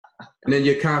And then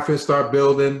your confidence start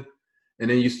building, and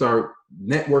then you start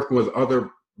networking with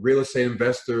other real estate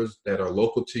investors that are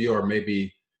local to you, or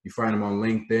maybe you find them on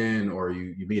LinkedIn, or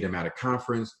you meet them at a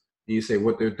conference, and you say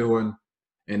what they're doing,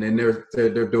 and then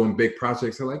they're doing big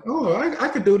projects. They're like, oh, I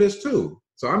could do this too.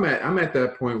 So I'm at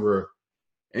that point where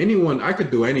I could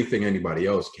do anything anybody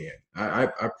else can.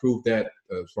 I proved that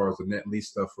as far as the net lease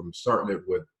stuff, from starting it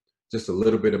with just a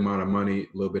little bit amount of money, a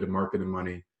little bit of marketing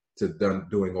money, to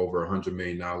doing over $100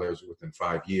 million within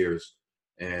 5 years,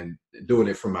 and doing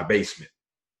it from my basement.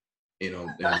 And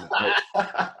then,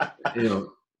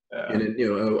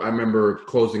 I remember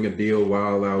closing a deal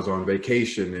while I was on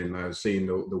vacation, and I was seeing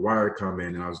the wire come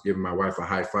in, and I was giving my wife a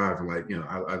high five, and I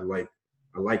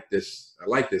like this.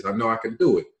 I know I can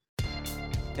do it.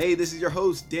 Hey, this is your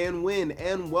host, Dan Wynn,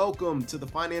 and welcome to the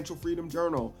Financial Freedom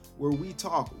Journal, where we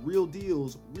talk real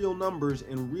deals, real numbers,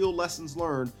 and real lessons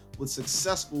learned with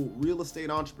successful real estate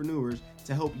entrepreneurs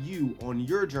to help you on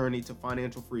your journey to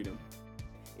financial freedom.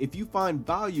 If you find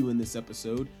value in this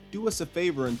episode, do us a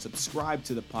favor and subscribe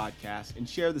to the podcast and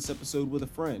share this episode with a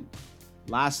friend.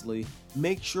 Lastly,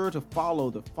 make sure to follow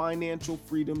the Financial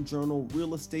Freedom Journal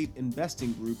Real Estate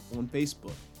Investing Group on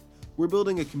Facebook. We're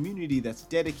building a community that's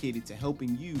dedicated to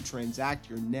helping you transact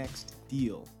your next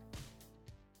deal.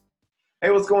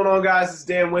 Hey, what's going on, guys? It's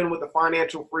Dan Wynn with the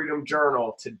Financial Freedom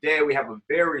Journal. Today we have a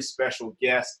very special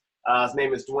guest. His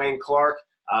name is Dwayne Clark.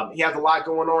 He has a lot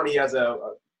going on. He has a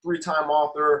three-time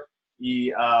author.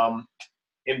 He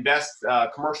invests,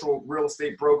 commercial real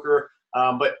estate broker.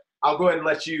 But I'll go ahead and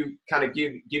let you kind of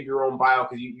give your own bio,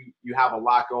 because you have a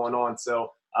lot going on.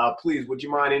 So please, would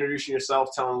you mind introducing yourself,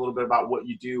 telling a little bit about what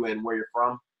you do and where you're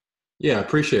from? Yeah, I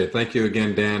appreciate it. Thank you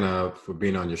again, Dan, for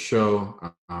being on your show.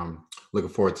 Looking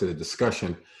forward to the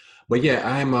discussion. But yeah,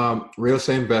 I'm a real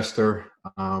estate investor,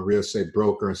 real estate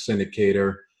broker, and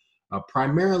syndicator.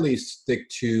 Primarily stick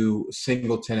to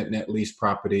single tenant net lease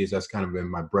properties. That's kind of been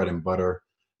my bread and butter,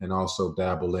 and also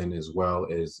dabble in as well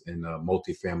as in the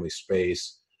multifamily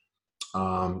space.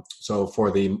 So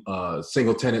for the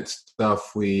single tenant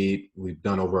stuff, we've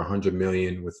done over 100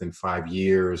 million within 5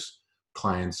 years.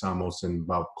 Clients almost in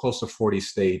about close to 40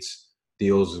 states.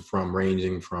 Deals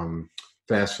ranging from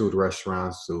fast food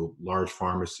restaurants to large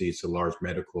pharmacies to large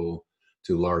medical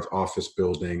to large office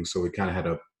buildings. So we kind of had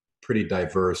a pretty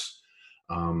diverse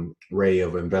array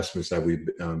of investments that we've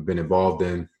been involved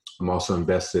in. I'm also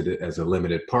invested as a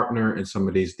limited partner in some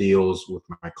of these deals with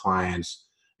my clients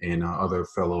and other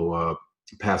fellow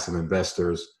passive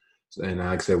investors. And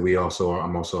like I said,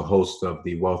 I'm also a host of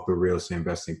the Wealth Through Real Estate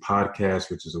Investing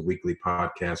podcast, which is a weekly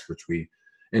podcast which we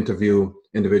interview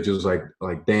individuals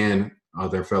like Dan,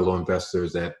 other fellow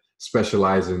investors that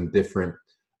specialize in different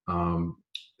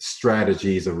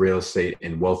strategies of real estate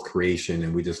and wealth creation.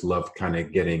 And we just love kind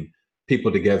of getting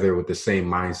people together with the same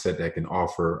mindset that can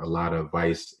offer a lot of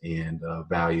advice and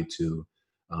value to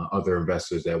other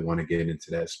investors that want to get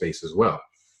into that space as well.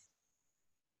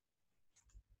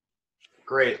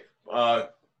 Great.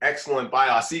 Excellent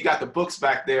bio. I see you got the books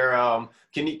back there.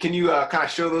 Can you kind of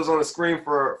show those on the screen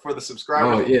for the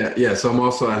subscribers? Oh, yeah.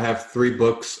 So I have 3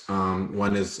 books.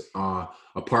 One is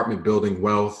Apartment Building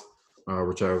Wealth,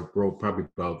 which I wrote probably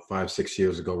about 5-6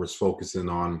 years ago, which is focusing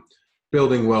on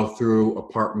building wealth through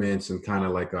apartments and kind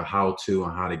of like a how-to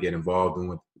on how to get involved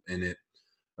in it.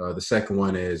 The second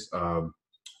one is the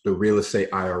Real Estate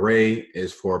IRA,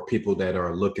 is for people that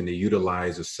are looking to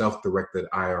utilize a self-directed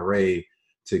IRA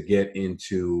to get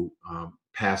into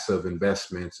passive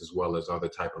investments as well as other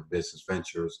type of business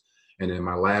ventures. And then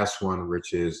my last one,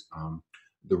 which is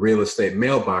the Real Estate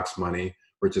Mailbox Money,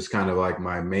 which is kind of like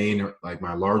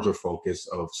my larger focus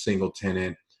of single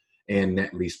tenant and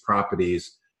net lease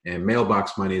properties. And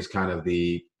mailbox money is kind of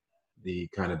the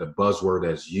buzzword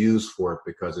that's used for it,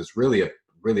 because it's really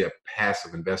a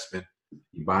passive investment.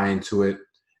 You buy into it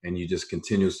and you just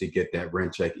continuously get that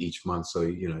rent check each month. So,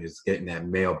 it's getting that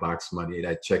mailbox money,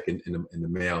 that check in the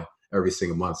mail every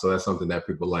single month. So that's something that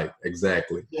people like.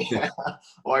 Exactly. Yeah.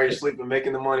 While you're sleeping,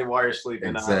 making the money while you're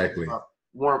sleeping. Exactly.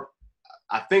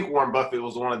 I think Warren Buffett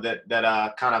was one of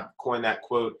that kind of coined that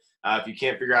quote. If you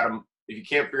can't figure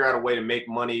out a way to make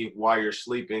money while you're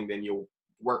sleeping, then you'll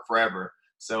work forever.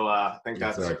 So I think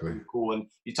that's exactly really cool. And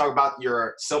you talk about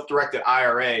your self-directed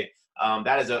IRA.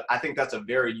 I think that's a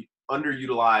very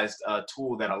underutilized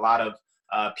tool that a lot of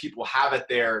people have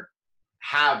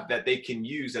that they can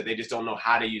use, that they just don't know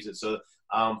how to use it. So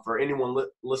for anyone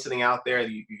listening out there,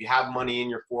 you have money in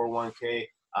your 401k.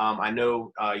 I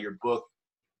know your book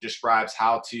describes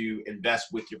how to invest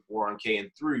with your 401k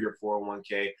and through your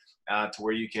 401k to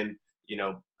where you can,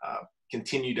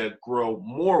 continue to grow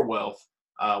more wealth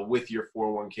with your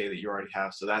 401k that you already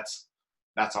have. So that's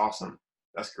That's awesome.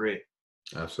 That's great.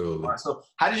 Absolutely. All right, so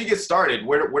how did you get started?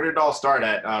 Where did it all start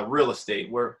at? Real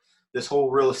estate, where this whole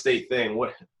real estate thing,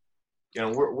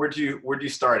 where'd you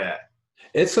start at?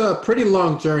 It's a pretty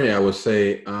long journey, I would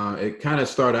say. It kind of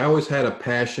started, I always had a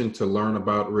passion to learn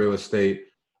about real estate.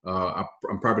 I'm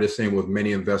probably the same with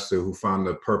many investors who found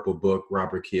the Purple Book,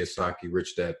 Robert Kiyosaki,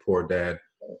 Rich Dad, Poor Dad,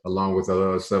 along with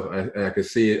other stuff. I could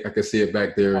see it. I could see it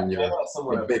back there in your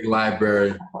big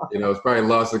library. It's probably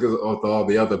lost because of all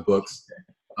the other books.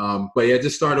 But yeah,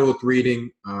 just started with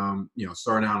reading.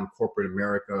 Starting out in corporate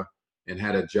America, and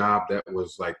had a job that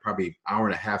was like probably an hour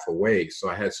and a half away. So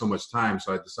I had so much time.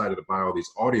 So I decided to buy all these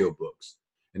audiobooks.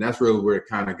 And that's really where it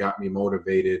kind of got me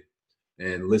motivated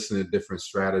and listening to different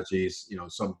strategies.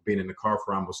 Some being in the car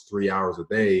for almost 3 hours a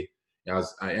day.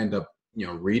 I end up,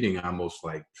 reading almost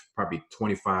like probably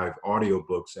 25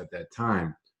 audiobooks at that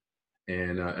time.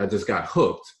 And I just got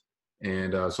hooked.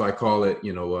 And so I call it,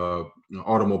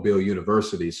 Automobile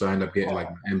University. So I end up getting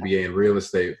like my MBA in real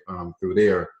estate through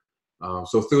there.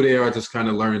 So through there, I just kind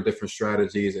of learned different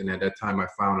strategies. And at that time, I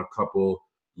found a couple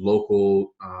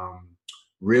local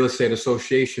real estate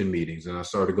association meetings. And I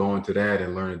started going to that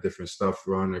and learning different stuff,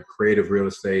 running creative real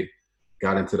estate,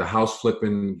 got into the house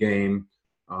flipping game,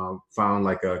 found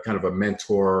like a kind of a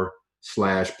mentor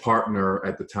 / partner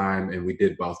at the time. And we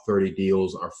did about 30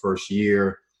 deals our first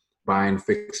year, buying,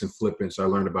 fixing, flipping. So I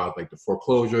learned about like the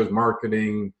foreclosures,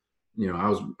 marketing.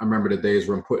 I remember the days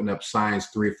where I'm putting up signs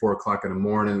 3, 4 o'clock in the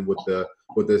morning with the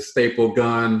staple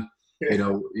gun, with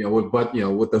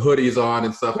the hoodies on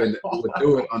and stuff, and would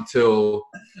do it until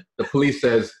the police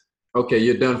says, "Okay,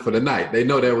 you're done for the night." They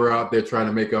know that we're out there trying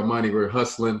to make our money, we're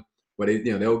hustling, but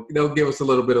they'll give us a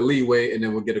little bit of leeway, and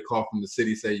then we'll get a call from the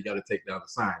city saying you got to take down the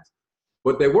signs.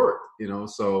 But they worked,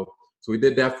 So we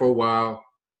did that for a while,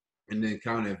 and then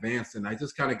kind of advanced, and I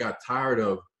just kind of got tired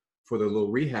of. For the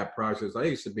little rehab projects, I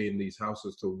used to be in these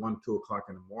houses till 1, 2 o'clock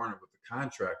in the morning with the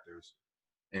contractors,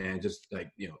 and just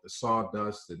like the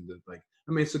sawdust and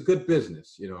it's a good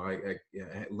business. I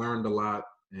learned a lot,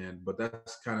 but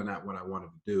that's kind of not what I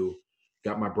wanted to do.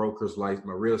 Got my broker's license,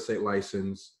 my real estate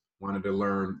license. Wanted to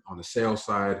learn on the sales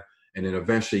side, and then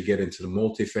eventually get into the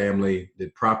multifamily,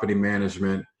 did property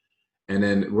management, and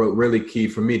then really key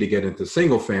for me to get into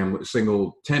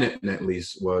single tenant net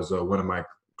lease was one of my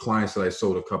clients that I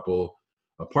sold a couple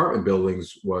apartment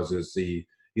buildings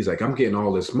he's like, I'm getting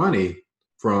all this money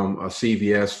from a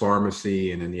CVS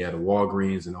pharmacy, and then he had a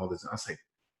Walgreens and all this. I was like,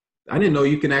 I didn't know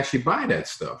you can actually buy that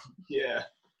stuff. Yeah.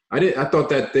 I thought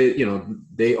that they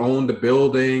owned the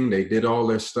building, they did all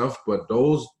their stuff, but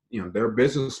those, their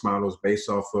business model is based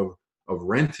off of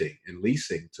renting and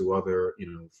leasing to other,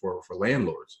 for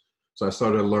landlords. So I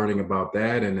started learning about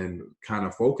that and then kind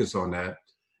of focus on that.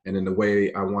 And then the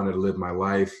way I wanted to live my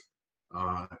life,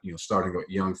 starting a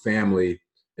young family,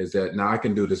 is that now I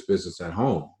can do this business at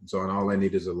home. So all I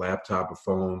need is a laptop, a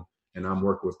phone, and I'm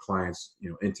working with clients,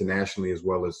 internationally as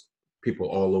well as people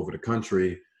all over the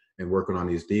country and working on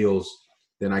these deals.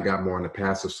 Then I got more on the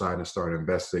passive side and started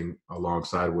investing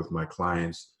alongside with my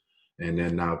clients, and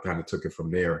then now kind of took it from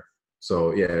there.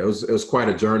 So yeah, it was quite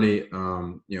a journey.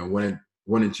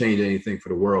 Wouldn't change anything for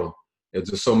the world. It's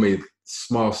just so many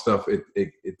small stuff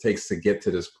it takes to get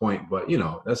to this point, but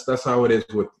that's how it is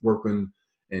with working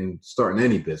and starting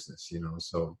any business.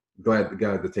 So glad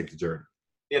to take the journey.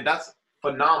 Yeah, that's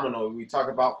phenomenal. We talk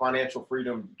about financial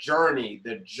freedom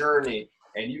the journey,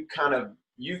 and you've kind of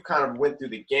went through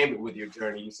the gambit with your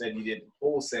journey. You said you did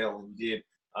wholesale, you did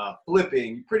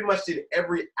flipping, you pretty much did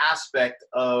every aspect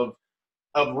of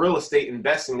real estate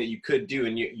investing that you could do,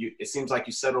 and you it seems like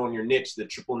you settled on your niche, the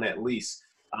triple net lease.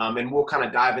 And we'll kind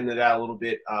of dive into that a little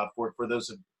bit for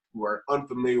those who are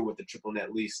unfamiliar with the triple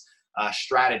net lease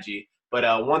strategy. But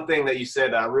one thing that you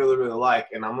said that I really, really like,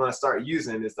 and I'm going to start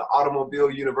using, is the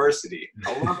Automobile University.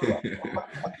 I love that.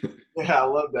 Yeah, I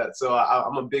love that. So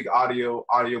I'm a big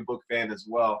audiobook fan as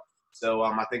well. So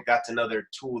I think that's another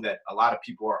tool that a lot of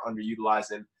people are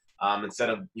underutilizing. Instead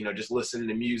of just listening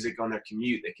to music on their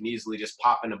commute, they can easily just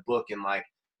pop in a book and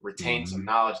retain some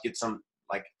knowledge, get some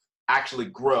actually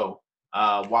grow.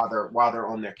 While they're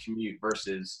on their commute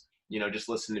versus just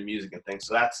listening to music and things.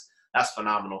 So that's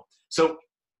phenomenal. So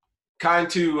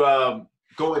kind of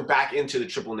going back into the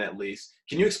triple net lease,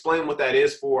 can you explain what that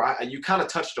is for? You kind of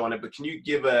touched on it, but can you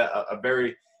give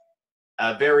can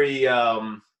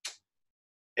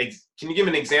you give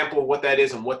an example of what that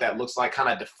is and what that looks like? Kind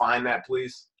of define that,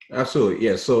 please. Absolutely,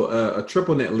 yeah. So a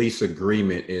triple net lease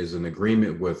agreement is an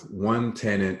agreement with one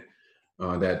tenant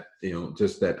that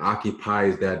that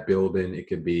occupies that building. It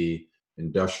could be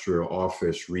industrial,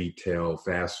 office, retail,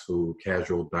 fast food,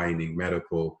 casual dining,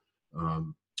 medical,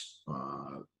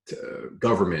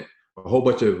 government, a whole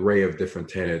bunch of array of different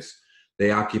tenants.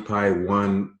 They occupy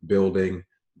one building,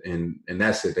 and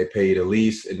that's it. They pay the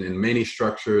lease. And in many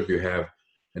structures, you have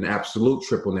an absolute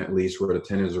triple net lease where the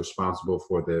tenant is responsible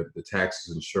for the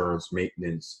taxes, insurance,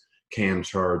 maintenance, CAM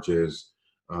charges,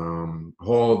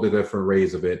 all the different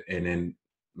rays of it. And then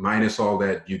minus all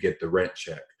that, you get the rent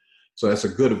check. So that's a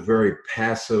good, very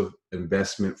passive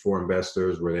investment for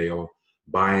investors where they'll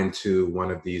buy into one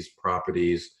of these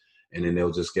properties and then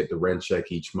they'll just get the rent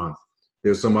check each month.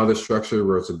 There's some other structure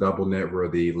where it's a double net where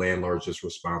the landlord's just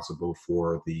responsible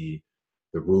for the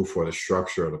roof or the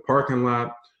structure of the parking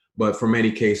lot. But for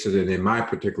many cases, and in my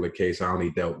particular case, I only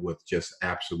dealt with just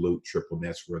absolute triple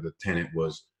nets where the tenant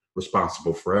was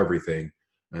responsible for everything.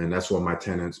 And that's what my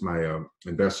tenants, my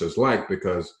investors like,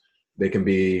 because they can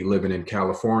be living in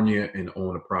California and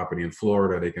own a property in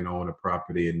Florida. They can own a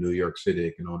property in New York City.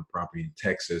 They can own a property in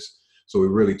Texas. So we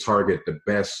really target the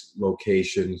best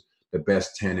locations, the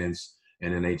best tenants,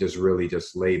 and then they just really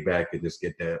just lay back and just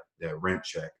get that rent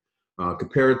check.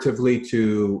 Comparatively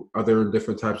to other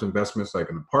different types of investments like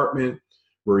an apartment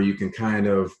where you can kind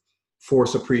of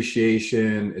force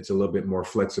appreciation, it's a little bit more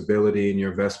flexibility in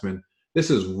your investment. This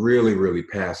is really, really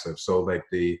passive. So like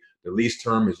the lease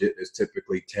term is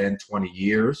typically 10, 20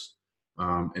 years.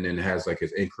 And then it has like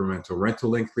its incremental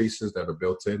rental increases that are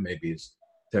built in. Maybe it's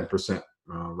 10%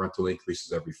 rental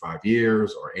increases every 5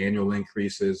 years or annual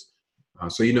increases.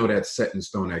 So you know that's set in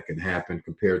stone that can happen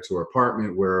compared to an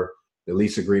apartment where the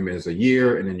lease agreement is a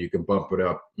year and then you can bump it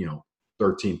up,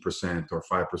 13% or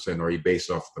 5%, or you base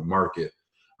it off the market.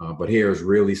 But here is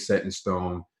really set in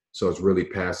stone. So it's really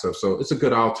passive. So it's a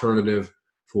good alternative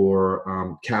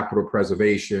for capital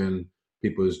preservation,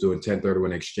 people who's doing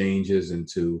 1031 exchanges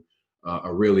into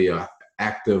a really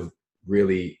active,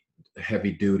 really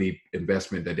heavy duty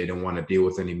investment that they don't want to deal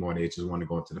with anymore. They just want to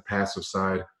go into the passive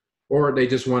side, or they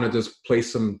just want to just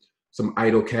place some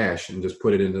idle cash and just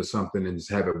put it into something and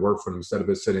just have it work for them instead of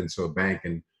it sitting into a bank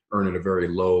and earning a very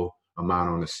low amount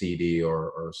on a CD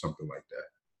or something like that.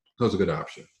 So it's a good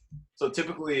option. So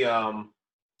typically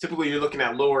you're looking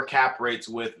at lower cap rates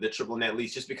with the triple net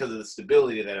lease just because of the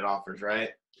stability that it offers, right?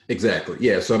 Exactly.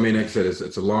 Yeah. So I mean, like I said,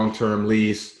 it's a long-term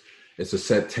lease. It's a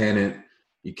set tenant.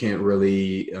 You can't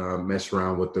really mess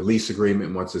around with the lease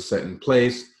agreement once it's set in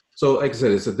place. So like I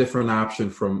said, it's a different option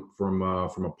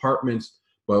from apartments.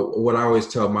 But what I always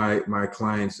tell my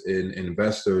clients and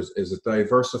investors is to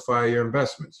diversify your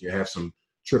investments. You have some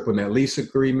triple net lease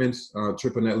agreements,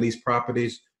 triple net lease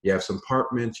properties. You have some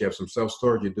apartments. You have some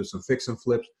self-storage. You do some fix and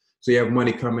flips. So you have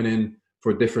money coming in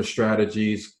for different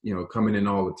strategies, coming in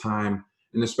all the time.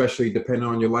 And especially depending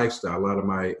on your lifestyle. A lot of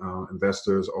my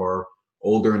investors are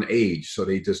older in age, so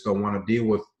they just don't want to deal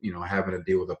with, having to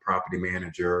deal with a property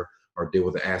manager or deal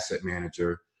with an asset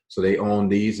manager. So they own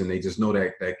these and they just know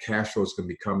that cash flow is going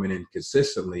to be coming in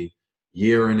consistently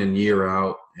year in and year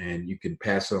out. And you can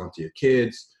pass it on to your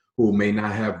kids who may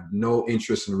not have no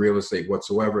interest in real estate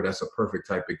whatsoever. That's a perfect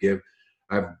type of give.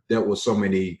 I've dealt with so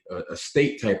many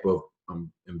estate type of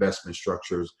investment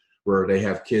structures where they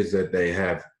have kids that they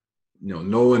have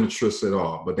no interest at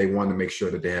all, but they want to make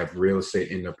sure that they have real estate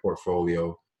in their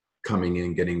portfolio coming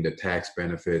in, getting the tax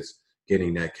benefits,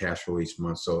 getting that cash flow each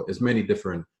month. So as many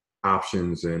different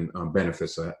options and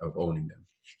benefits of owning them.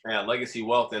 Yeah, legacy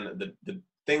wealth. And the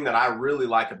thing that I really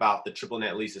like about the triple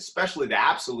net lease, especially the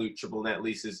absolute triple net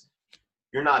lease, is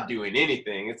you're not doing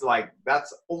anything. It's like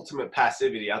that's ultimate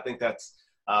passivity. I think that's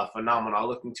phenomenal. I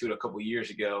looked into it a couple of years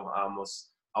ago. I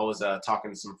was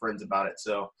talking to some friends about it.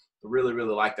 So I really,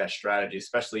 really like that strategy,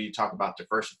 especially you talk about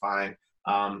diversifying.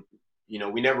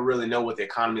 We never really know what the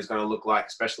economy is going to look like,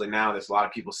 especially now. There's a lot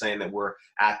of people saying that we're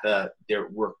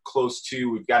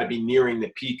we've got to be nearing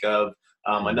the peak of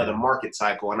another market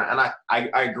cycle. And I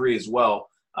agree as well.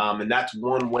 And that's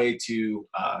one way to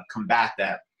combat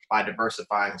that by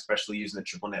diversifying, especially using the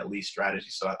triple net lease strategy.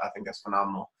 So I think that's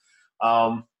phenomenal.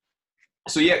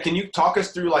 So yeah, can you talk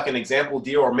us through like an example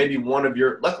deal or maybe one of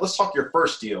your, let's talk your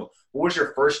first deal. What was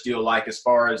your first deal like as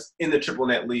far as in the triple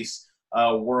net lease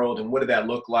world, and what did that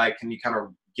look like? Can you kind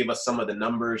of give us some of the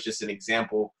numbers, just an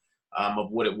example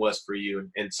of what it was for you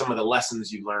and some of the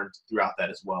lessons you learned throughout that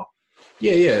as well?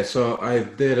 Yeah. So I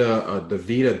did a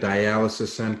DaVita Dialysis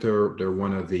Center. They're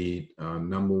one of the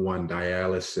number one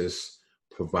dialysis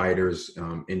providers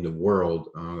in the world.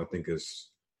 I think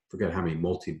forget how many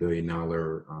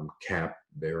multi-billion-dollar cap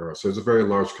there are. So it's a very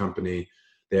large company.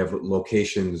 They have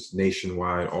locations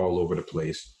nationwide all over the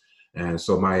place. And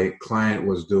so my client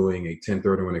was doing a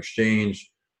 1031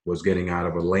 exchange, was getting out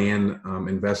of a land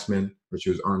investment, which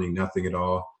was earning nothing at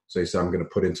all. So he said, I'm going to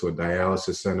put into a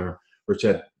dialysis center, which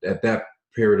at that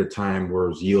period of time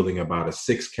was yielding about a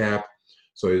 6 cap.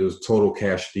 So it was total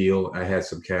cash deal. I had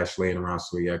some cash laying around,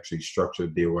 so we actually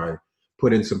structured a deal where I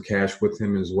put in some cash with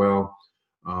him as well.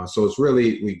 So it's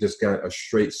really, we just got a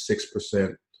straight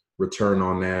 6% return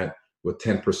on that with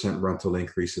 10% rental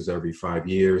increases every 5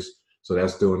 years. So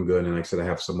that's doing good. And like I said, I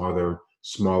have some other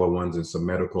smaller ones in some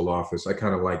medical office. I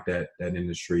kind of like that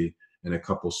industry, and a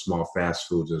couple small fast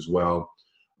foods as well.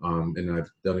 And I've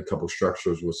done a couple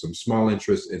structures with some small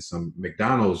interest in some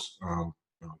McDonald's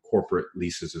corporate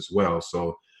leases as well.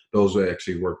 So those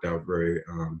actually worked out very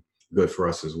good for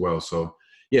us as well. So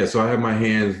yeah, so I have my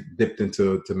hands dipped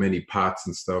into many pots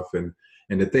and stuff. And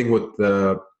the thing with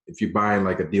if you're buying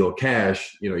like a deal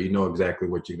cash, you know exactly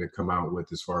what you're going to come out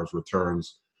with as far as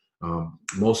returns.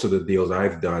 Most of the deals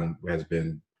I've done has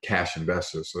been cash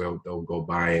investors, so they'll go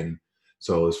buy in.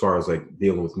 So as far as like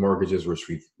dealing with mortgages, which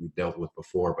we've dealt with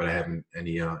before, but I haven't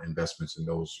any investments in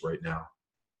those right now.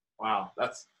 Wow,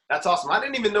 that's awesome. I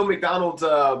didn't even know McDonald's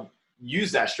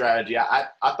used that strategy. I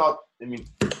thought, I mean,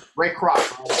 Ray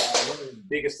Kroc, one of the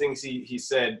biggest things he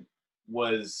said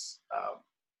was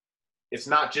it's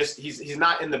not just he's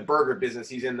not in the burger business,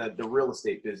 he's in the real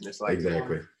estate business. Like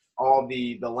exactly. All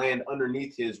the land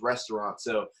underneath his restaurant.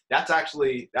 So that's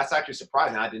actually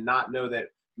surprising. I did not know that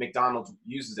McDonald's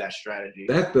uses that strategy.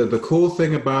 That the cool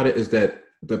thing about it is that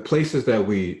the places that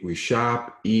we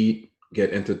shop, eat,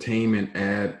 get entertainment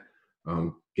at,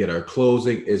 get our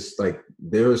clothing, is like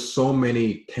there's so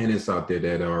many tenants out there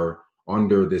that are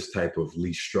under this type of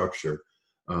lease structure.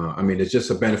 I mean, it's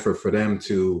just a benefit for them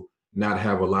to not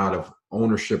have a lot of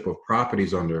ownership of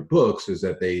properties on their books. Is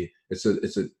that it's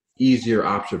an easier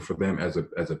option for them as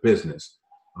a business,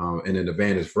 and an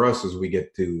advantage for us is we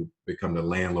get to become the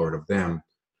landlord of them.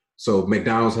 So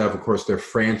McDonald's have, of course, their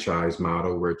franchise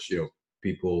model, which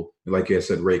people like I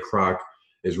said, Ray Kroc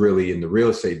is really in the real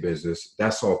estate business.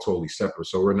 That's all totally separate.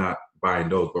 So we're not buying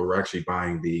those, but we're actually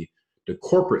buying the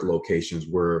corporate locations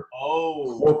where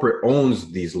corporate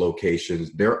owns these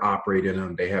locations. They're operating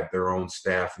them. They have their own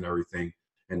staff and everything.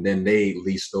 And then they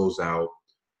lease those out,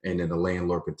 and then the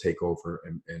landlord could take over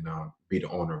and be the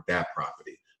owner of that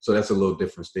property. So that's a little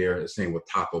difference there. Same with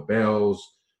Taco Bell's,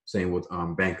 same with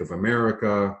Bank of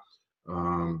America,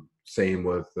 same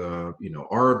with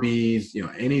Arby's,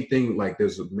 anything like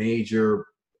there's a major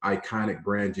iconic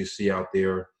brands you see out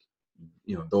there,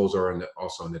 those are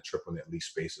also in the triple net lease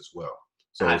space as well.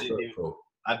 So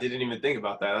I didn't even think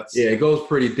about that. It goes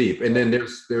pretty deep. And then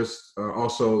there's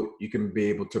also, you can be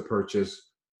able to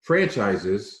purchase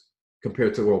franchises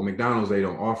compared to, McDonald's, they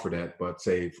don't offer that, but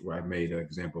say I made an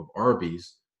example of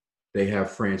Arby's, they have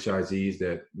franchisees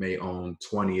that may own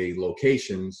 28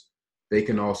 locations. They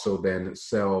can also then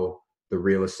sell the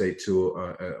real estate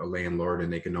to a landlord,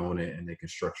 and they can own it, and they can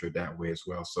structure it that way as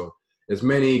well. So there's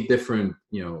many different,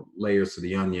 layers to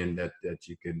the onion that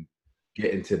you can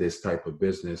get into this type of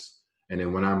business. And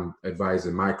then when I'm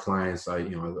advising my clients, I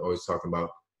always talk about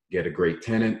get a great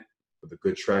tenant with a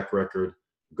good track record,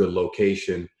 good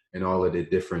location, and all of the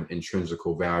different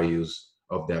intrinsical values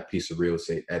of that piece of real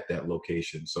estate at that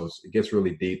location. So it gets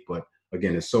really deep, but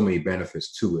again, there's so many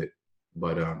benefits to it.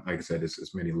 But like I said,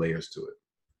 it's many layers to it.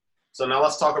 So now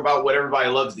let's talk about what everybody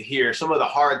loves to hear. Some of the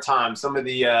hard times, some of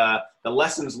the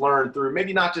lessons learned through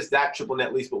maybe not just that triple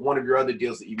net lease, but one of your other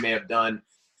deals that you may have done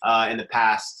in the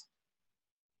past.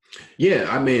 Yeah,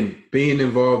 I mean, being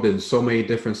involved in so many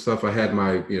different stuff, I had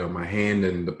my hand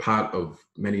in the pot of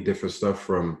many different stuff,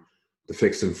 from the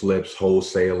fix and flips,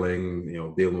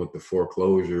 wholesaling, dealing with the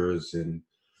foreclosures and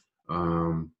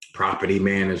property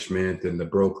management and the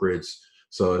brokerage.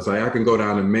 So it's like I can go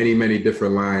down to many, many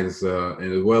different lines,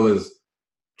 and as well as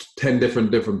 10 different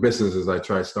businesses I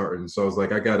tried starting. So it's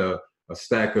like I got a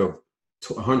stack of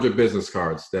 100 business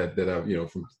cards that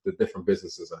I've, from the different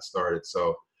businesses I started.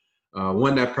 So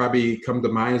one that probably come to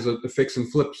mind is the fix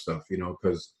and flip stuff,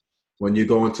 because when you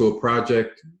go into a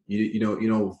project, you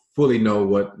don't fully know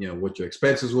what your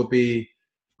expenses will be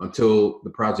until the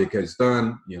project gets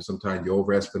done. Sometimes you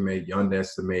overestimate, you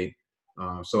underestimate.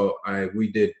 So we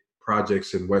did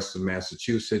projects in Western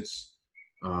Massachusetts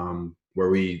where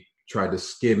we tried to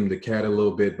skim the cat a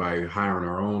little bit by hiring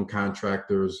our own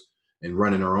contractors and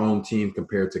running our own team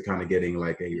compared to kind of getting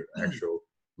like a actual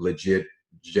legit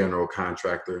general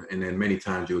contractor. And then many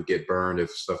times you'll get burned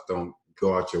if stuff don't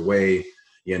go out your way.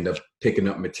 You end up picking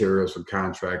up materials from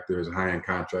contractors, high-end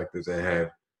contractors that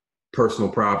have personal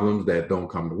problems that don't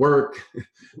come to work.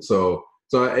 So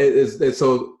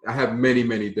I have many,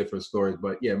 many different stories.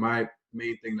 But yeah, my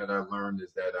main thing that I learned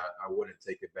is that I wouldn't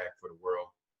take it back for the world.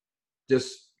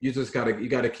 You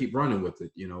gotta keep running with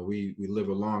it. We live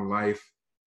a long life.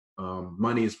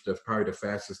 money is probably the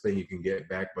fastest thing you can get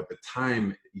back, but the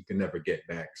time you can never get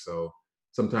back. So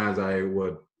sometimes I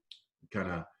would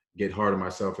kind of get hard on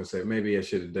myself and say, maybe I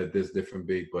should have done this different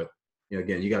big, but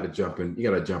again, you got to jump in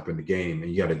the game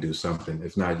and you got to do something.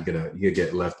 If not, you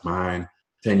get left behind.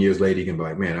 10 years later, you can be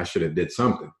like, man, I should have did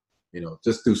something,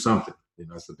 just do something.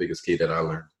 That's the biggest key that I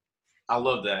learned. I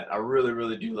love that. I really,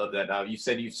 really do love that. You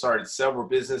said you've started several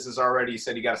businesses already. You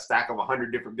said you got a stack of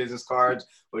 100 different business cards,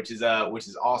 which is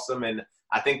awesome. And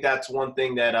I think that's one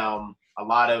thing that a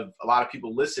lot of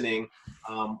people listening,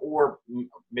 or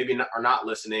maybe are not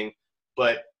listening,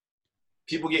 but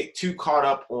people get too caught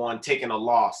up on taking a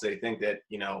loss. They think that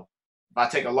if I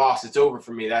take a loss, it's over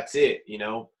for me. That's it.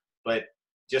 But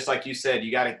just like you said,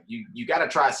 you gotta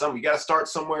try something. You gotta start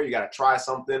somewhere. You gotta try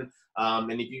something.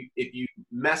 And if you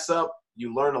mess up,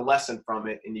 you learn a lesson from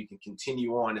it and you can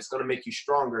continue on. It's going to make you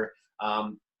stronger,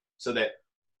 so that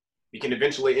you can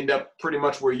eventually end up pretty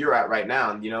much where you're at right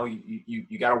now. And,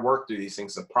 you got to work through these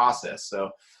things, the process.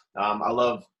 So I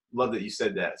love that you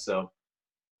said that. So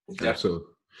absolutely.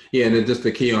 Yeah. And then just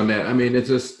the key on that. I mean, it's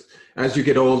just, as you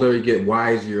get older, you get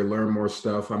wiser, you learn more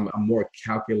stuff. I'm more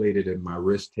calculated in my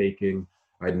risk taking.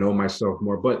 I know myself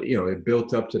more, but it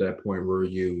built up to that point where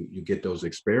you get those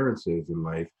experiences in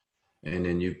life, and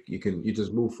then you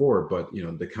just move forward. But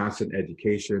the constant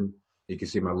education, you can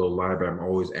see my little library. I'm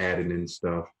always adding in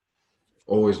stuff,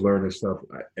 always learning stuff.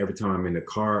 Every time I'm in the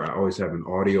car, I always have an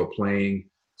audio playing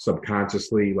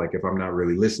subconsciously. Like if I'm not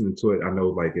really listening to it, I know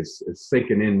like it's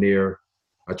sinking in there.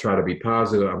 I try to be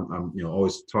positive. I'm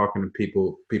always talking to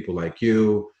people like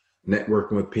you,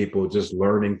 networking with people, just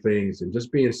learning things and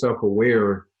just being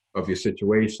self-aware of your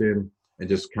situation and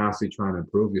just constantly trying to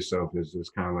improve yourself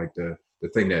is kind of like the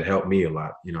thing that helped me a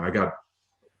lot. I got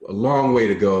a long way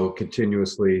to go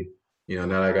continuously,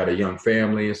 now I got a young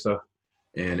family and stuff,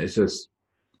 and it's just,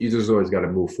 you just always got to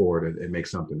move forward and make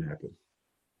something happen.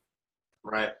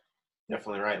 Right.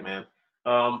 Definitely right, man.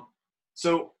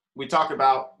 So we talked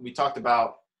about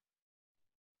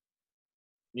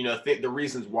the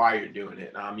reasons why you're doing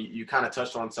it. You kind of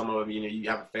touched on some of them. You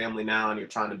have a family now and you're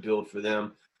trying to build for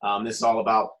them. This is all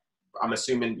about, I'm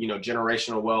assuming,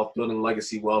 generational wealth, building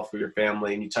legacy wealth for your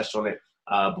family. And you touched on it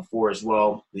before as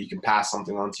well, that you can pass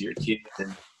something on to your kids,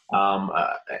 and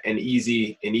an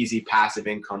easy passive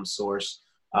income source.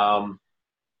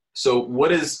 So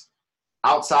what is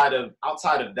outside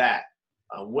of that?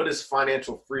 What does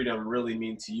financial freedom really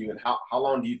mean to you, and how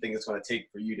long do you think it's going to take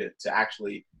for you to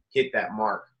actually hit that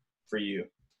mark for you?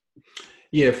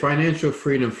 Yeah, financial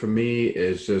freedom for me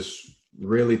is just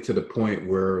really to the point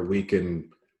where we can,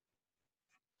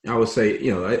 I would say,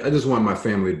 I just want my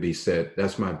family to be set.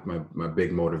 That's my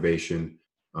big motivation.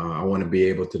 I want to be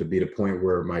able to be the point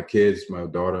where my kids, my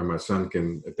daughter and my son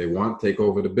can, if they want, take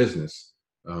over the business.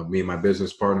 Me and my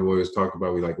business partner, we always talk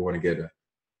about, we want to get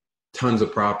tons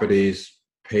of properties,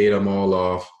 pay them all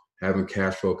off, having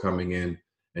cash flow coming in,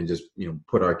 and just,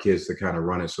 put our kids to kind of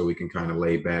run it so we can kind of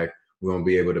lay back. We won't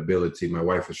be able to ability. My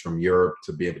wife is from Europe,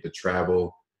 to be able to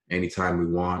travel anytime we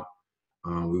want.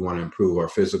 We want to improve our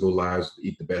physical lives,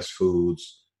 eat the best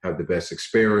foods, have the best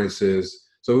experiences.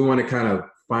 So we want to kind of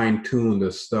fine tune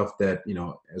the stuff that,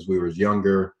 as we were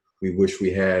younger, we wish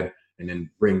we had, and then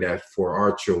bring that for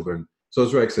our children. So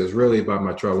as Rex says, really about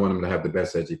my child, I want them to have the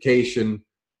best education.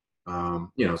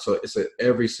 So it's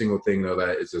every single thing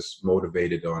that is just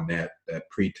motivated on that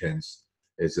pretense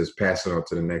is just passing on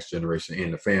to the next generation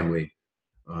and the family.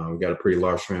 We got a pretty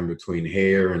large family between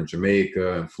here and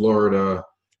Jamaica and Florida.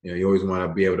 You always want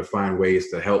to be able to find ways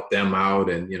to help them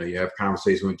out. And, you have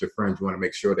conversations with your friends. You want to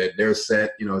make sure that they're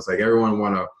set. It's like everyone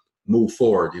want to move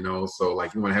forward, so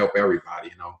like you want to help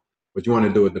everybody, but you want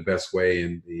to do it the best way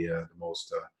and the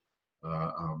most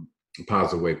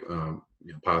positive way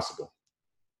possible.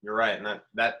 You're right. And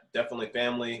that definitely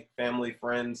family,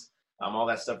 friends, all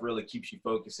that stuff really keeps you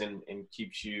focused and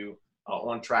keeps you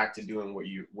on track to doing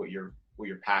what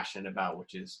you're passionate about,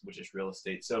 which is real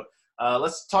estate. So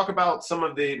let's talk about some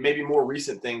of the maybe more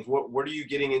recent things. What are you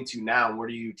getting into now? What are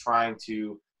you trying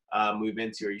to move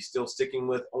into? Are you still sticking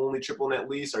with only triple net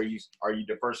lease? Are you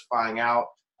diversifying out?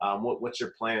 What's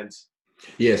your plans?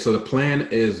 Yeah, so the plan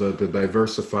is to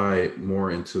diversify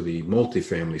more into the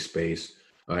multifamily space.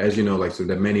 As you know, so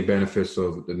there are many benefits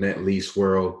of the net lease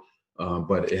world,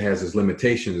 but it has its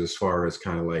limitations as far as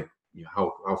kind of like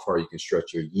how far you can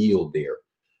stretch your yield there.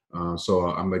 So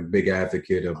I'm a big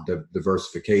advocate of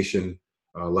diversification.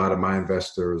 A lot of my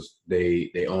investors,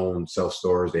 they own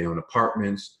self-storage, they own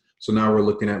apartments. So now we're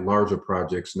looking at larger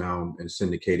projects now and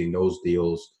syndicating those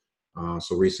deals.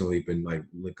 So recently been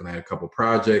looking at a couple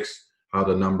projects, how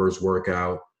the numbers work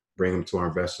out, bring them to our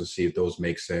investors, see if those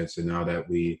make sense. And now that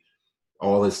we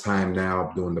all this time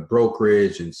now doing the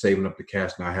brokerage and saving up the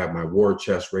cash. Now I have my war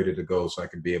chest ready to go so I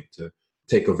can be able to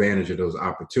take advantage of those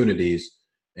opportunities.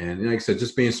 And like I said,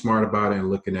 just being smart about it and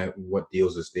looking at what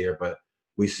deals is there. But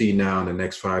we see now in the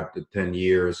next 5 to 10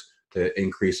 years to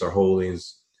increase our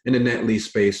holdings in the net lease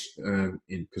space,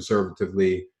 in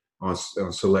conservatively on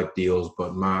select deals,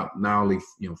 but not only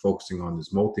focusing on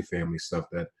this multifamily stuff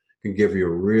that can give you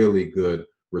a really good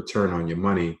return on your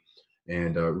money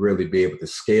and really be able to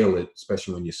scale it,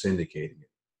 especially when you're syndicating it.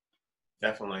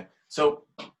 Definitely. So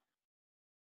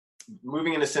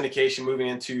moving into syndication, moving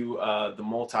into the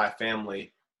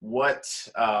multifamily, what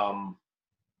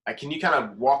can you kind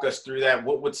of walk us through that?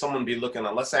 What would someone be looking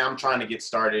at? Let's say I'm trying to get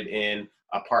started in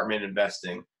apartment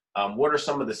investing. What are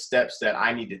some of the steps that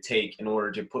I need to take in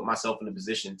order to put myself in a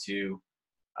position to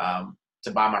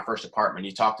buy my first apartment?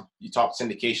 You talked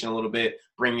syndication a little bit,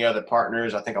 bringing other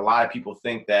partners. I think a lot of people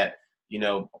think that,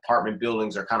 apartment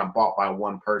buildings are kind of bought by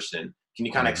one person. Can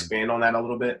you kind of expand on that a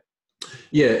little bit?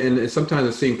 Yeah, and sometimes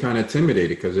it seems kind of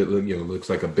intimidating because it looks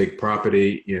like a big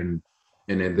property, and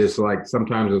then there's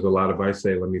sometimes there's a lot of I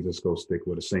say, let me just go stick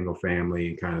with a single family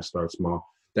and kind of start small.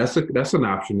 That's an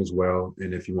option as well,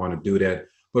 and if you want to do that,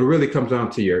 but it really comes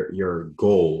down to your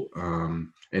goal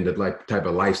and the type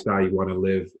of lifestyle you want to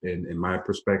live. In my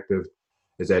perspective,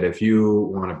 is that if you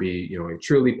want to be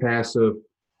truly passive,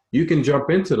 you can jump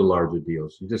into the larger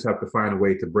deals. You just have to find a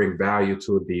way to bring value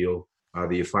to a deal.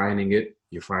 Either you're finding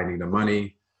the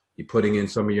money, you're putting in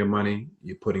some of your money,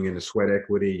 you're putting in the sweat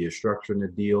equity, you're structuring the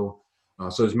deal.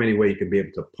 So there's many ways you can be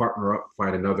able to partner up,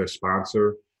 find another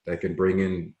sponsor that can bring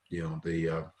in,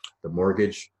 the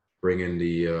mortgage, bring in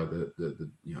the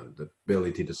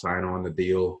ability to sign on the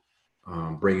deal,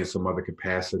 bring in some other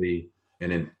capacity,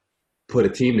 and then put a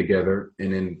team together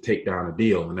and then take down a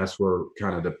deal. And that's where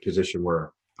kind of the position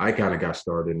where I kind of got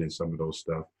started in some of those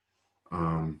stuff.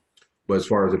 But as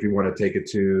far as if you want to take it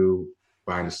to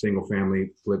buying a single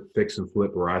family, fix and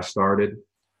flip where I started,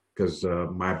 because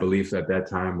my belief at that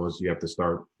time was you have to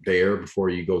start there before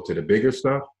you go to the bigger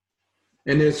stuff.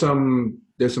 And there's some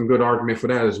good argument for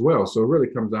that as well. So it really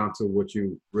comes down to what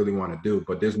you really want to do,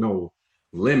 but there's no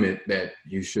limit that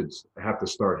you should have to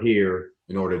start here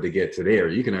in order to get to there.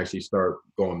 You can actually start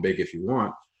going big if you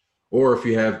want, or if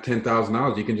you have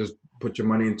 $10,000, you can just put your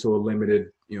money into a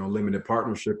limited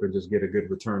partnership and just get a good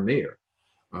return there.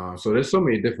 So there's so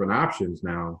many different options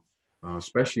now,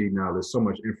 especially now there's so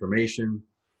much information.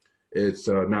 It's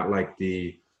not like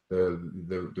the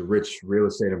rich real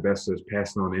estate investors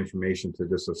passing on the information to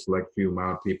just a select few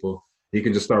amount of people. You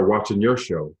can just start watching your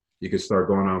show. You can start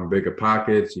going on Bigger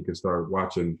Pockets. You can start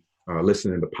watching,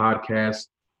 listening to podcasts.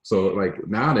 So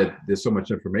now that there's so much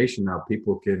information now,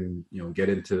 people can, get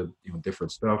into,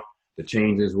 different stuff. The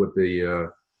changes with the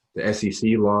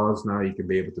SEC laws, now you can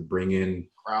be able to bring in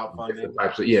crowdfunding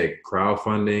types of,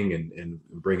 crowdfunding and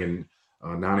bring in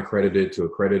non-accredited to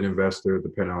accredited investor,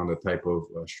 depending on the type of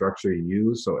structure you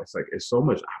use. So it's so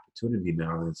much opportunity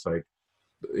now. And it's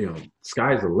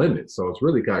sky's the limit. So it's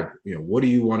really got, what do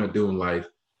you want to do in life?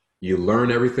 You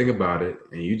learn everything about it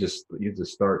and you just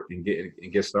start and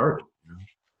get started.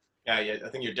 Yeah, I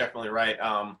think you're definitely right.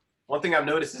 One thing I've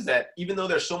noticed is that even though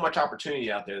there's so much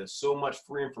opportunity out there, there's so much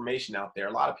free information out there,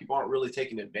 a lot of people aren't really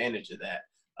taking advantage of that.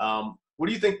 What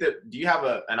do you think do you have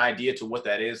an idea to what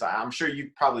that is? I'm sure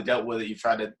you've probably dealt with it. You've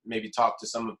tried to maybe talk to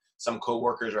some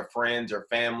coworkers or friends or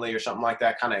family or something like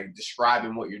that, kind of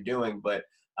describing what you're doing, but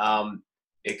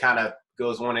it kind of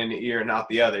goes one in the ear and out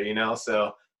the other,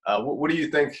 So what do you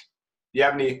think? Do you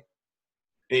have any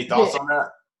thoughts on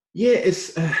that? Yeah,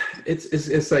 it's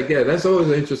that's always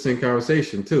an interesting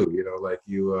conversation too.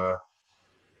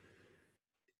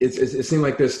 It seems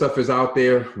like this stuff is out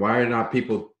there. Why are not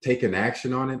people taking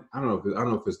action on it? I don't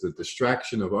know if it's the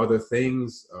distraction of other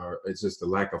things or it's just the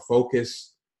lack of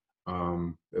focus,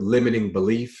 limiting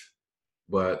belief.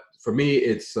 But for me,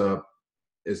 it's the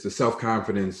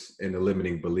self-confidence and the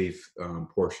limiting belief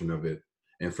portion of it.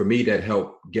 And for me, that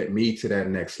helped get me to that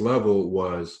next level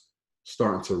was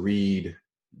starting to read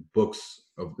books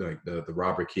of the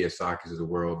Robert Kiyosaki's of the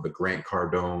world, the Grant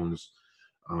Cardones,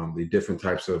 the different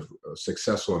types of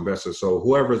successful investors. So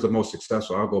whoever is the most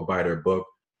successful, I'll go buy their book.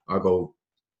 I'll go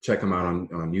check them out on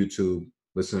YouTube,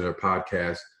 listen to their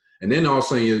podcast. And then all of a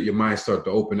sudden your mind starts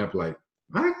to open up like,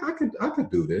 I could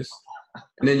do this.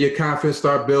 And then your confidence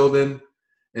start building.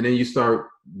 And then you start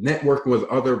networking with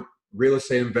other real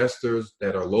estate investors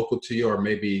that are local to you, or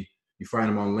maybe you find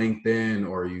them on LinkedIn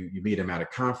or you meet them at a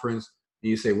conference and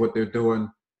you say what they're doing.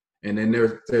 And then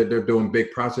they're doing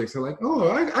big projects. They're like,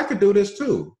 oh, I could do this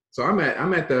too. So I'm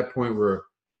at that point where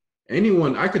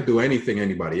I could do anything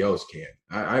anybody else can.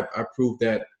 I proved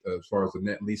that as far as the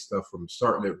net lease stuff, from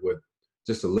starting it with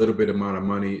just a little bit amount of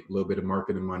money, a little bit of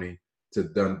marketing money, to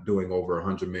doing over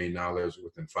 $100 million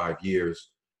within 5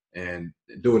 years, and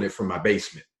doing it from my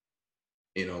basement.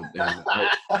 You know,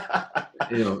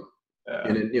 you know,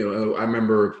 and then, I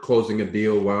remember closing a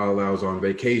deal while I was on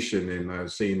vacation, and I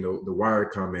was seeing the wire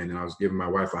come in, and I was giving my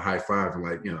wife a high five, and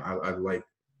like,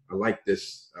 I like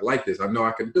this. I know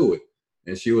I can do it.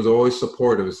 And she was always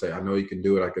supportive and say, I know you can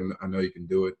do it. I know you can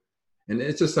do it. And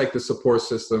it's just like the support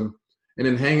system. And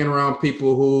then hanging around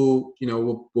people who,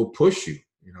 will push you.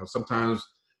 Sometimes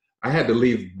I had to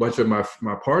leave a bunch of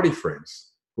my party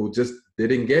friends who just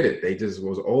didn't get it. They just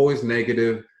was always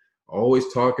negative,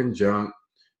 always talking junk,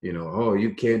 oh,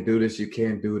 you can't do this, you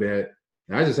can't do that.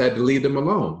 And I just had to leave them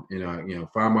alone,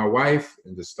 find my wife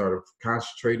and just started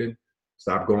concentrating,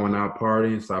 stop going out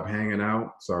partying, stop hanging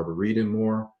out, started reading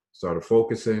more, started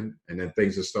focusing, and then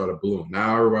things just started blooming.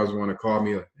 Now everybody's want to call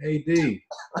me like, hey, D,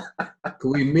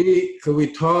 can we meet? Can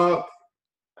we talk?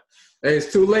 Hey,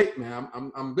 it's too late, man.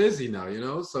 I'm busy now,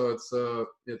 So it's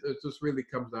it just really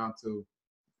comes down to,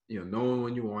 knowing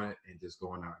when you want it and just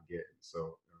going out and getting it.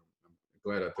 So I'm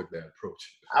glad I took that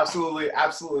approach.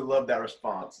 Absolutely love that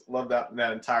response. Love that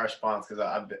entire response,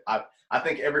 because I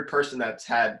think every person that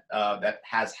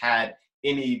has had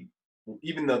any,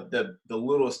 even the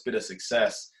littlest bit of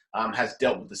success, has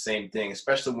dealt with the same thing,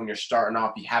 especially when you're starting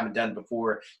off, you haven't done it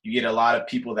before. You get a lot of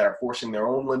people that are forcing their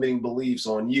own limiting beliefs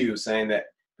on you, saying that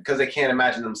because they can't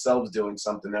imagine themselves doing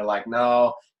something, they're like,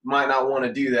 no, you might not want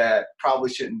to do that, probably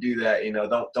shouldn't do that,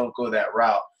 don't go that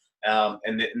route.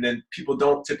 And then people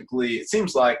don't typically, it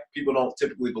seems like people don't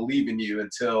typically believe in you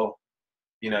until,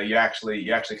 you actually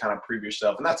kind of prove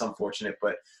yourself. And that's unfortunate,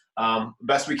 but the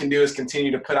best we can do is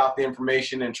continue to put out the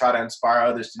information and try to inspire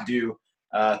others to do,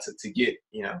 to get,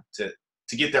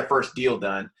 to get their first deal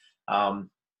done. And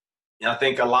I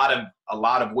think a lot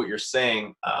of what you're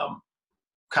saying,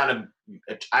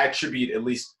 I attribute at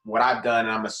least what I've done,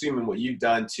 and I'm assuming what you've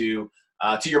done, to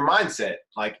your mindset.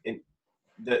 Like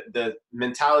the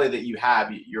mentality that you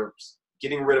have, you're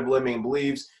getting rid of limiting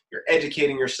beliefs, you're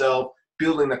educating yourself,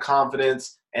 building the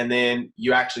confidence, and then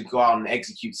you actually go out and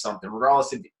execute something,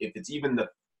 regardless if it's even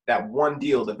that one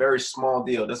deal, the very small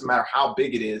deal. It doesn't matter how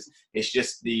big it is. It's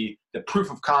just the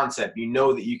proof of concept. You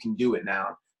know that you can do it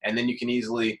now. And then you can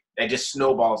easily, that just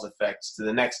snowballs effects to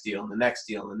the next deal and the next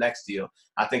deal and the next deal.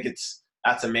 I think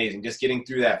that's amazing. Just getting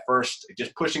through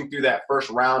just pushing through that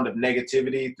first round of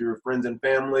negativity through friends and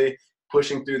family,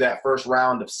 pushing through that first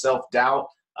round of self-doubt.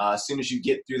 As soon as you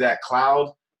get through that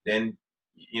cloud, then,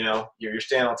 you're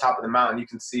standing on top of the mountain. You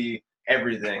can see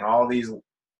everything, all these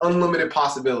unlimited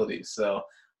possibilities. So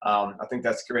I think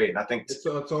that's great. And I think it's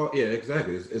all, yeah,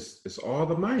 exactly. It's all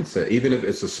the mindset. Even if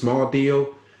it's a small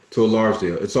deal to a large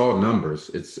deal, it's all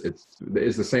numbers. It's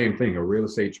the same thing. A real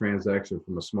estate transaction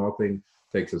from a small thing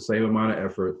takes the same amount of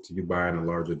effort to you buying a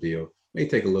larger deal. May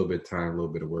take a little bit of time, a little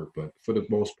bit of work, but for the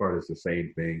most part, it's the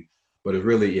same thing. But it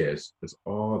really is. It's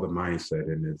all the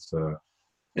mindset, and it's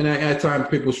and at times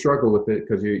people struggle with it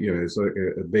because it's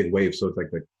a big wave. So it's like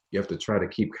you have to try to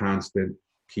keep constant,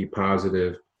 keep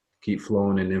positive, keep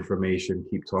flowing in information,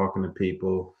 keep talking to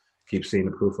people, keep seeing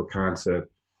the proof of concept.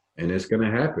 And it's going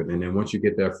to happen. And then once you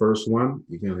get that first one,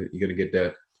 you're going to get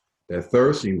that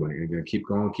thirst. You're going to keep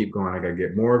going. I got to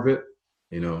get more of it,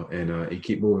 and you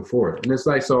keep moving forward. And it's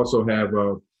nice to also have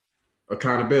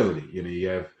accountability.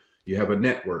 You have a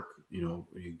network, you're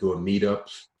doing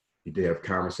meetups. You have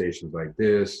conversations like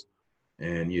this,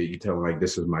 and you tell them, like,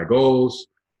 this is my goals.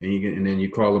 And then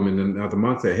you call them in another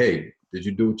month, say, hey, did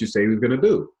you do what you say you was going to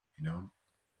do?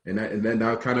 And then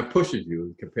that kind of pushes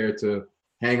you compared to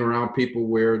hang around people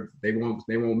where they won't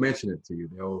mention it to you.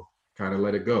 They'll kind of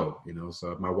let it go,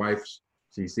 So my wife,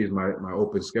 she sees my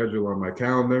open schedule on my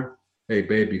calendar. Hey,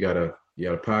 babe, you got a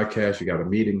podcast, you got a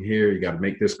meeting here, you got to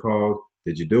make this call.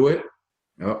 Did you do it?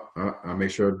 Oh, I'll make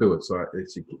sure I do it. So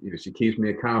she keeps me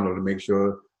accountable to make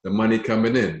sure the money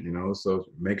coming in, So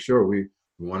make sure we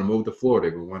want to move to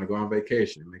Florida. We want to go on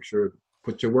vacation. Make sure,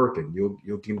 put your work in.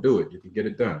 You can do it. You can get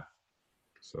it done.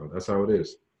 So that's how it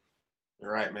is.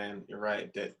 You're right, man. You're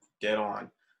right. Dead on.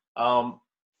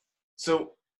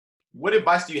 So what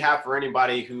advice do you have for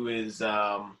anybody who is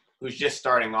who's just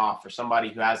starting off, or somebody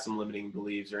who has some limiting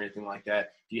beliefs or anything like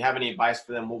that? Do you have any advice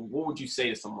for them? What would you say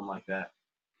to someone like that?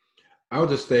 I would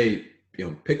just say,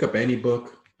 pick up any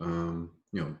book.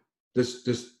 Just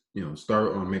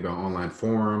start on maybe an online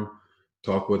forum,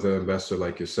 talk with an investor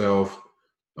like yourself,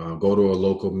 go to a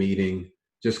local meeting.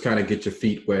 Just kind of get your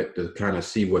feet wet to kind of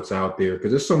see what's out there,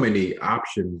 because there's so many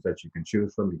options that you can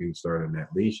choose from. You can start a net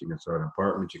lease, you can start an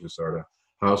apartment, you can start a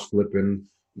house flipping,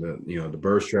 the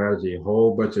bird strategy, a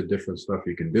whole bunch of different stuff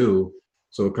you can do.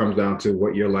 So it comes down to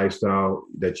what your lifestyle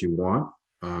that you want,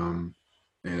 and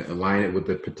align it with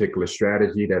the particular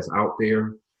strategy that's out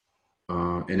there,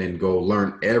 and then go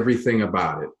learn everything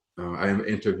about it. I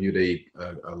interviewed a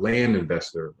land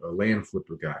investor, a land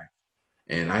flipper guy,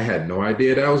 and I had no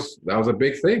idea that was a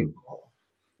big thing.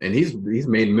 And he's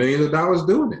made millions of dollars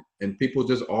doing it. And people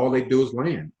just, all they do is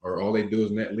land, or all they do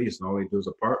is net lease, and all they do is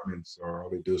apartments, or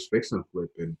all they do is fix and flip.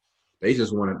 And they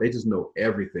just know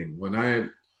everything. When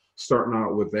I'm starting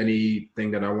out with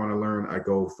anything that I want to learn, I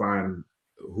go find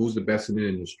who's the best in the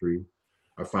industry.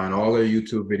 I find all their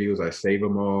YouTube videos, I save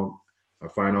them all. I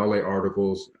find all their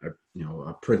articles, I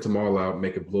print them all out,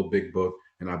 make a little big book,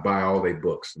 and I buy all their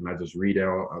books. And I just read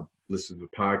out, I listen to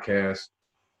podcasts,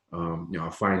 I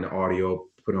find the audio,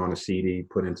 put on a CD,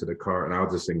 put into the car, and I'll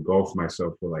just engulf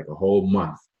myself for like a whole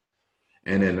month.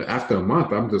 And then after a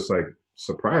month, I'm just like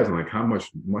surprised, like how much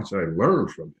I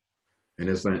learned from it. And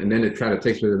it's like, and then it kind of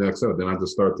takes me to the next level. Then I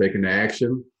just start taking the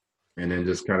action, and then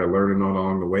just kind of learning all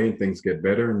along the way, and things get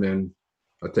better. And then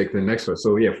I take the next one.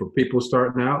 So yeah, for people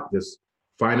starting out, just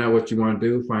find out what you want to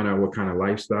do, find out what kind of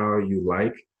lifestyle you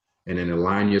like, and then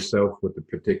align yourself with the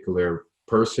particular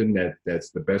person that's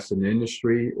the best in the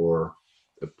industry, or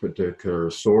a particular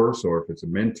source, or if it's a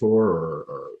mentor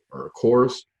or a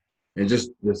course, and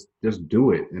just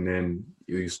do it. And then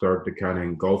you start to kind of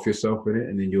engulf yourself in it,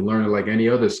 and then you learn it like any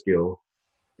other skill.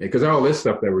 Because all this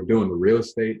stuff that we're doing, the real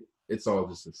estate, it's all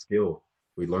just a skill.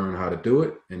 We learn how to do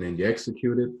it, and then you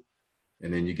execute it,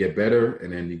 and then you get better,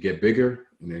 and then you get bigger,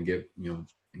 and then and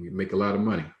you make a lot of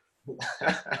money.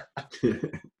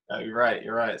 You're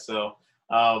right. So,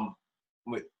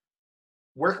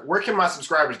 where can my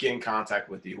subscribers get in contact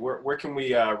with you? Where can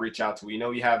we reach out to? We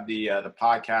know you have the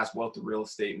podcast, Wealth of Real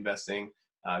Estate Investing.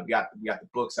 We got the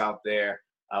books out there.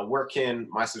 Where can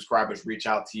my subscribers reach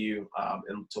out to you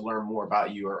and to learn more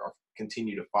about you, or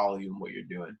continue to follow you and what you're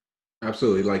doing?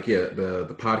 Absolutely.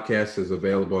 The podcast is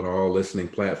available on all listening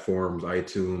platforms,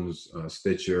 iTunes,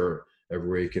 Stitcher,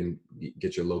 everywhere you can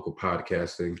get your local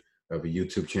podcasting. I have a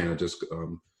YouTube channel. Just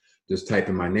type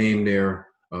in my name there.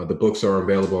 The books are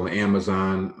available on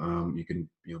Amazon. You can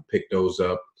pick those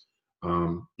up.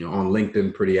 On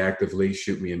LinkedIn pretty actively.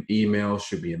 Shoot me an email.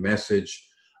 Shoot me a message.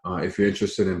 If you're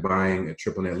interested in buying a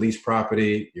triple net lease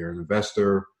property, you're an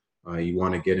investor. You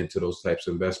want to get into those types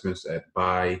of investments at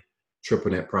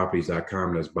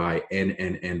buytriplenetproperties.com. That's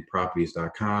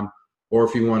buynnproperties.com. Or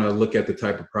if you want to look at the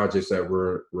type of projects that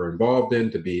we're involved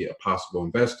in to be a possible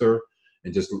investor,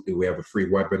 and we have a free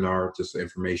webinar, just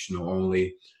informational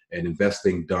only, at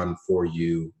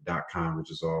investingdoneforyou.com,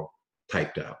 which is all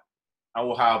typed out. I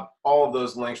will have all of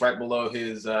those links right below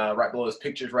his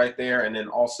pictures right there. And then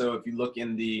also, if you look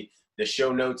in the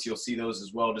show notes, you'll see those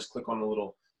as well. Just click on the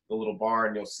little bar,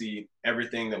 and you'll see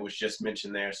everything that was just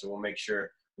mentioned there. So we'll make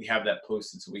sure we have that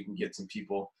posted so we can get some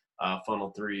people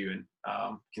funneled through you and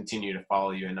continue to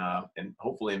follow you and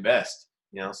hopefully invest.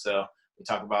 So we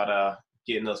talk about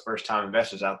getting those first time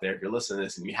investors out there. If you're listening to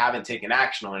this and you haven't taken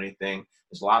action on anything,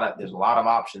 there's a lot of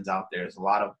options out there. There's a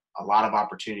lot of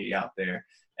opportunity out there.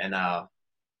 And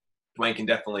Dwayne can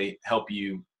definitely help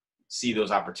you see those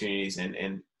opportunities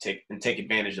and take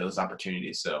advantage of those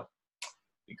opportunities. So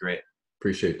be great.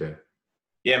 Appreciate that.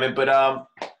 Yeah, man. But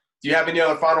do you have any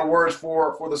other final words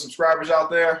for the subscribers out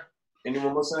there?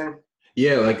 Anyone listening?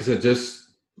 Yeah, like I said, just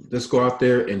go out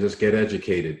there and just get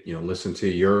educated. Listen to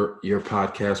your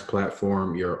podcast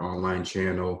platform, your online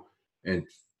channel, and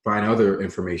find other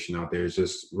information out there. It's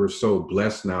just, we're so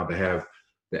blessed now to have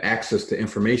the access to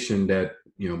information that,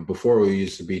 before we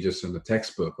used to be just in the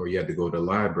textbook, or you had to go to the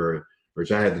library,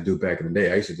 which I had to do back in the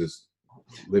day. I used to just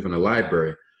live in a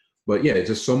library. But yeah,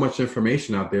 just so much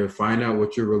information out there. Find out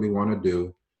what you really want to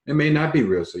do. It may not be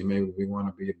real estate. You may want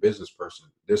to be a business person.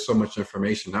 There's so much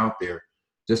information out there.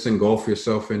 Just engulf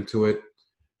yourself into it.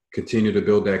 Continue to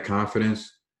build that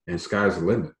confidence, and sky's the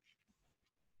limit.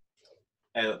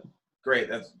 And great.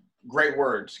 That's great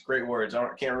words. Great words. I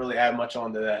can't really add much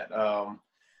onto that.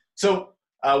 So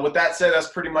with that said, that's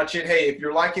pretty much it. Hey, if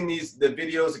you're liking the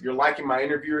videos, if you're liking my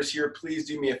interviewers here, please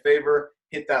do me a favor.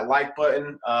 Hit that like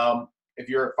button. If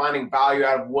you're finding value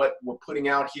out of what we're putting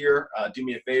out here, do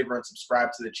me a favor and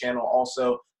subscribe to the channel.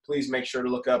 Also, please make sure to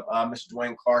look up Mr.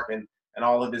 Dwayne Clark and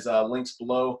all of his links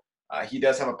below. He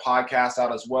does have a podcast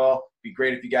out as well. It'd be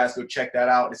great if you guys go check that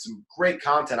out. It's some great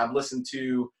content. I've listened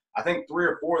to, I think, 3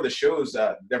 or 4 of the shows.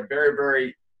 They're very,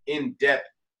 very in-depth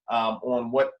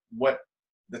on what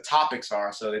the topics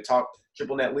are. So they talk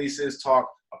triple net leases, talk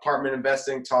apartment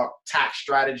investing, talk tax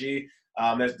strategy.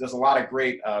 There's a lot of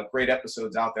great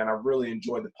episodes out there, and I really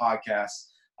enjoyed the podcast.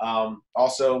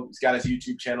 Also, he's got his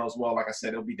YouTube channel as well. Like I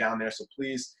said, it'll be down there. So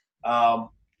please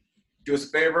do us a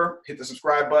favor, hit the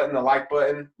subscribe button, the like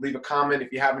button, leave a comment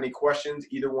if you have any questions.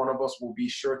 Either one of us will be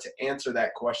sure to answer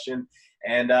that question.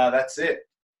 And that's it.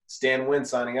 It's Dan Wynn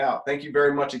signing out. Thank you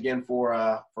very much again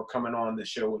for coming on the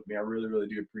show with me. I really, really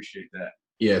do appreciate that.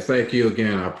 Yeah, thank you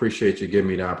again. I appreciate you giving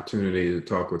me the opportunity to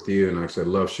talk with you. And like I said,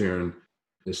 love sharing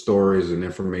the stories and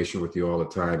information with you all the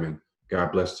time. And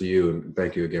God bless to you. And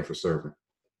thank you again for serving.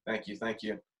 Thank you. Thank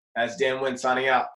you. That's Dan Wynn signing out.